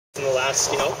in the last,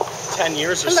 10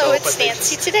 years or so. Hello, it's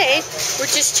Nancy. Today, we're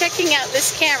just checking out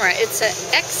this camera. It's a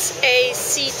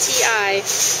Xacti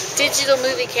digital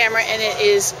movie camera, and it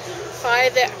is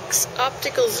 5x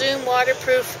optical zoom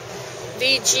waterproof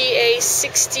VGA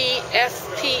 60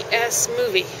 FPS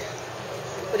movie.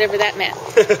 Whatever that meant.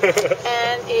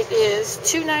 And it is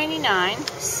 $2.99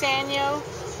 Sanyo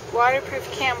waterproof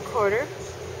camcorder.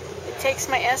 It takes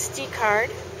my SD card,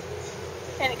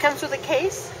 and it comes with a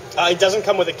case. It doesn't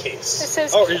come with a case. It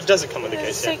says, it doesn't come with a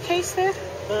case. Does it say case there?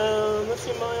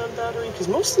 Lithium-ion battery, because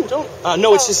most of them don't.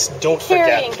 No, it's just don't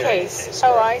carrying forget. Case.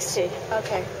 Oh, I see.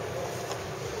 Okay.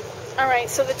 All right.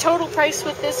 So the total price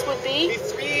with this would be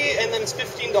 $3, and then it's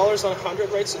 $15 on 100,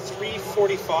 right? So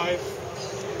 $3.45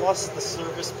 plus the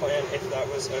service plan, if that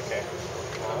was okay.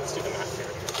 Let's do the math here.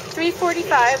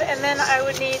 $3.45, and then I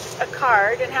would need a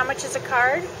card. And how much is a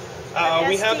card?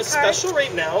 We have a special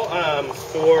right now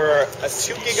for a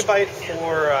 2 gigabyte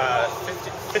for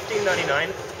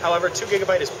 $15.99. However, 2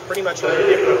 gigabyte is pretty much only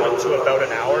the equivalent to about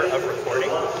an hour of recording.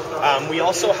 We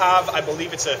also have, I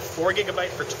believe it's a 4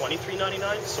 gigabyte for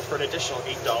 $23.99. So for an additional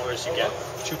 $8, you get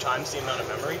 2 times the amount of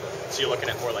memory. So you're looking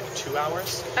at more like 2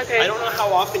 hours. Okay. I don't know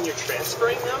how often you're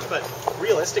transferring them, but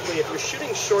realistically, if you're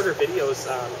shooting shorter videos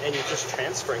and you're just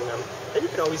transferring them, then you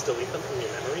can always delete them from your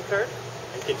memory card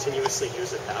and continuously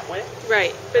use it that way.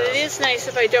 Right, but it is nice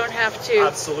if I don't have to.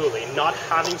 Absolutely, not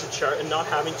having to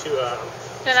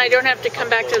Then I don't have to come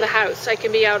back to the house. I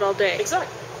can be out all day.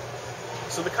 Exactly.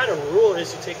 So the kind of rule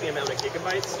is you take the amount of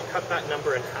gigabytes, you cut that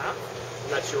number in half,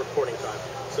 and that's your recording time.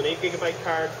 So an 8 gigabyte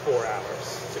card, 4 hours.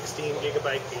 16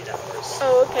 gigabyte, 8 hours.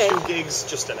 Oh, okay. 2 gigs,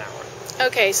 just an hour.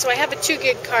 Okay, so I have a 2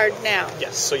 gig card now.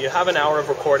 Yes, so you have an hour of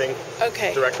recording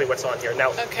directly what's on here.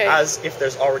 Now, as if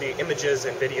there's already images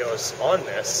and videos on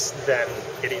this, then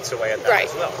it eats away at that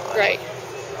as well. Right.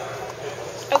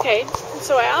 Okay,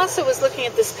 so I also was looking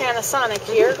at this Panasonic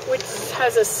here, which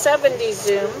has a 70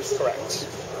 zoom. Correct.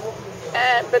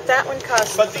 But that one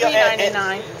costs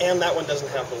 $3.99. And that one doesn't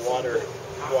have the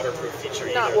waterproof feature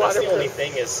either. Not waterproof. That's the only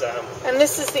thing is... and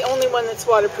this is the only one that's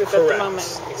waterproof at the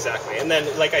moment. Exactly. And then,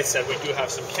 like I said, we do have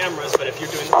some cameras, but if you're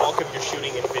doing the bulk of your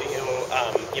shooting in video,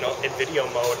 in video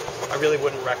mode, I really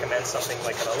wouldn't recommend something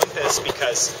like an Olympus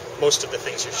because most of the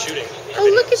things you're shooting are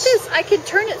videos. Look at this. I can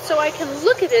turn it so I can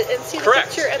look at it and see the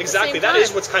picture at the same time. That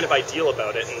is what's kind of ideal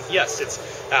about it. And yes,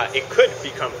 it could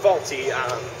become faulty. You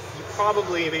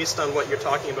probably, based on what you're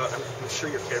talking about, I'm sure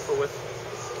you're careful with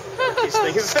these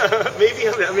things.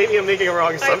 maybe I'm making a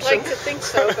wrong assumption. I'd like to think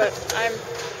so, but I'm...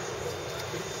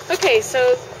 Okay,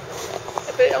 so...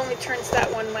 But it only turns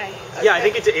that one way. Okay. Yeah, I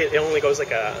think it only goes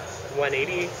like a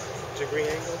 180 degree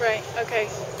angle. Right, okay.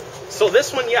 So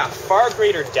this one, far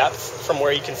greater depth from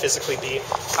where you can physically be.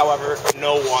 However,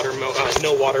 no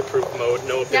waterproof mode,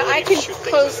 no ability now I to can shoot things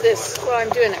close this while I'm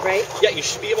doing it, right? Yeah, you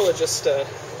should be able to just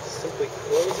simply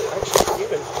close it. Actually,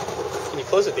 can you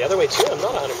close it the other way too? I'm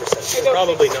not 100% sure.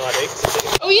 Probably not, eh?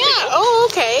 Oh yeah. Oh,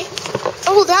 okay.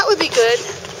 Oh, that would be good.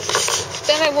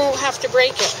 Then I won't have to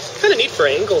break it. Kind of neat for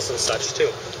angles and such too.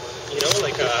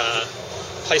 Like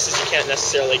places you can't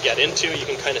necessarily get into, you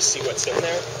can kind of see what's in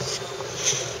there.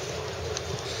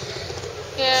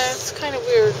 Yeah, it's kind of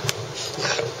weird.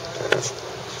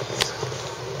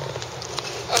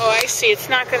 Oh, I see. It's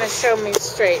not going to show me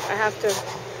straight. I have to...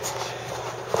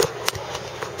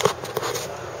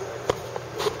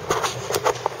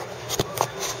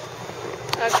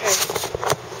 Okay.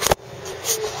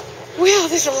 Well,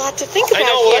 there's a lot to think about. I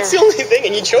know, well, that's the only thing,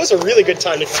 and you chose a really good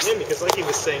time to come in because, like he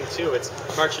was saying too, it's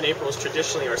March and April is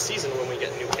traditionally our season when we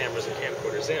get new cameras and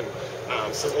camcorders in.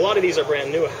 So a lot of these are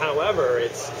brand new. However,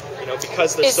 it's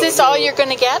because they're Is this all you're going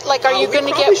to get? Like, are you going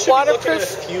to get waterproof?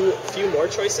 A few more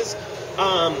choices.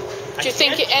 Do you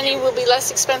think any will be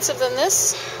less expensive than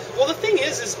this? Well, the thing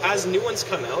is as new ones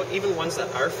come out, even ones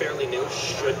that are fairly new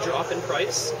should drop in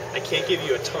price. I can't give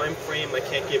you a time frame. I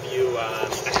can't give you a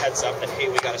heads up that, hey,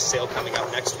 we got a sale coming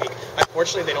up next week.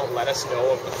 Unfortunately, they don't let us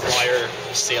know of the flyer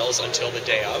sales until the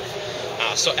day of.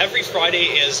 So every Friday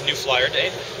is new flyer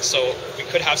day, so we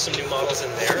could have some new models in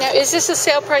there. Now, is this a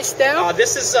sale price now?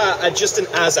 This is just an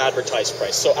as advertised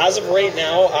price. So as of right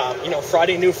now,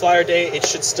 Friday new flyer day, it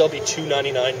should still be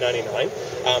 $299.99.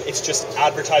 It's just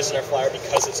advertised in our flyer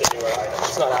because it's a newer item.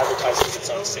 It's not advertised because it's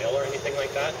on sale or anything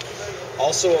like that.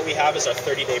 Also, what we have is our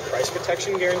 30-day price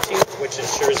protection guarantee, which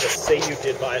ensures that, say you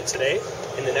did buy it today,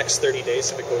 in the next 30 days,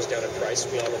 if it goes down in price,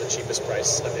 we honor the cheapest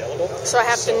price available. So I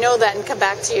have to know that and come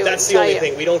back to you. That's the only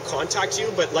thing. We don't contact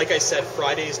you, but like I said,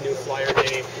 Friday is new flyer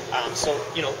day. So,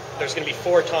 you know, there's going to be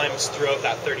 4 times throughout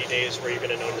that 30 days where you're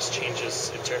going to notice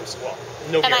changes in terms of, well,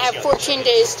 no and I have 14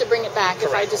 days to bring it back.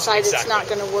 Correct. If I decide it's not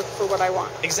going to work for what I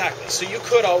want. Exactly. So you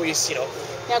could always, you know.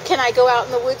 Now, can I go out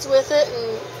in the woods with it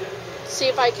and see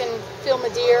if I can film a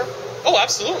deer? Oh,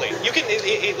 absolutely. You can.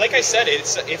 Like I said,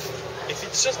 it's if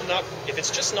it's just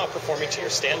not performing to your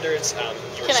standards.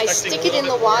 Can I stick it in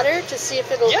the water to see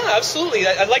if it'll? Yeah, absolutely.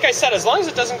 Like I said, as long as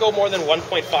it doesn't go more than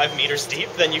 1.5 meters deep,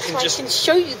 then you can I can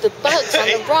show you the bugs on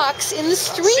the rocks in the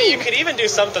stream. So you could even do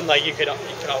something like you could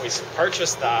always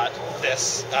purchase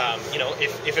this. You know,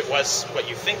 if it was what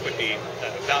you think would be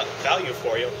value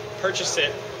for you, purchase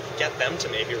it. Get them to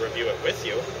maybe review it with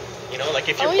you. You know, like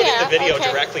if you're putting the video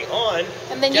directly on,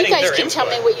 and then you guys can tell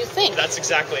me what you think. That's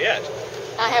exactly it.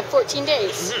 I have 14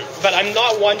 days. Mm-hmm. But I'm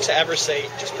not one to ever say,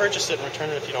 just purchase it and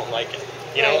return it if you don't like it.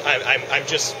 You know, I'm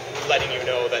just letting you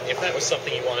know that if that was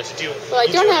something you wanted to do. Well, I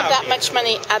don't have that much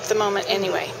money at the moment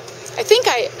anyway. I think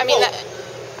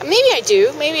maybe I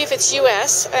do. Maybe if it's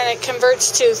US and it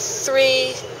converts to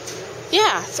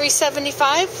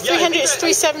 $375. 300 is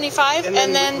 $375,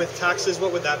 and then with taxes,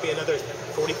 what would that be? Another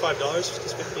 $45, which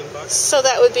is $15. So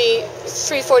that would be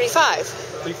 $345.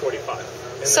 $345.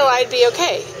 So I'd be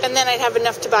okay, and then I'd have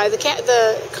enough to buy the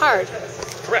card.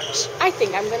 Correct. I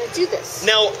think I'm going to do this.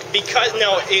 Now,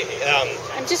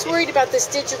 I'm just worried about this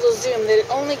digital zoom, that it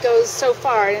only goes so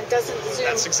far and it doesn't zoom.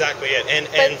 That's exactly it.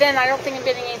 But then I don't think I'm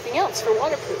getting anything else for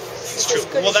waterproof. It's true.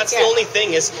 Well, that's the only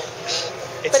thing is.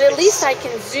 But at least I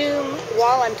can zoom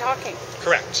while I'm talking.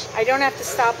 Correct. I don't have to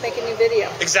stop making a video.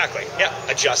 Exactly. Yeah.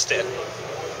 Adjust it.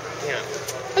 Yeah.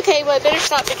 Okay, well, I better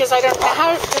stop because I don't know.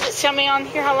 How does it tell me on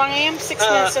here how long I am? 6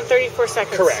 minutes and 34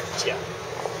 seconds. Correct, yeah.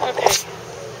 Okay.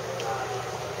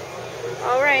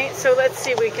 All right, so let's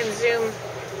see. We can zoom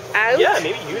out. Yeah,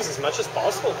 maybe use as much as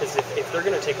possible because if they're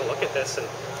going to take a look at this and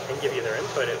give you their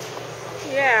input.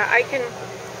 Yeah, I can.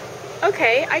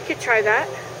 Okay, I could try that.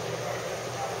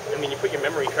 I mean, you put your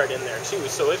memory card in there too,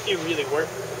 so if you really were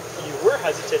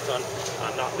hesitant on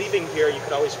not leaving here, you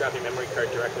could always grab your memory card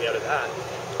directly out of that.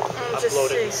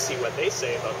 Upload it and see what they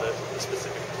say about the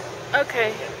specific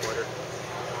order.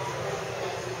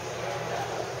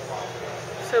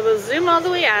 So we'll zoom all the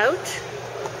way out.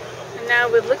 And now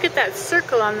we'll look at that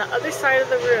circle on the other side of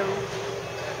the room,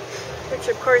 which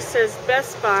of course says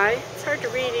Best Buy. It's hard to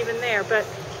read even there, but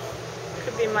it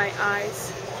could be my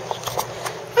eyes.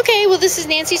 Okay, well, this is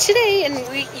Nancy today, and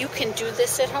you can do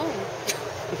this at home.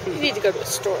 You need to go to a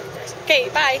store. Okay,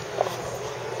 bye.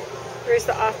 Where's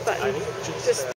the off button? Just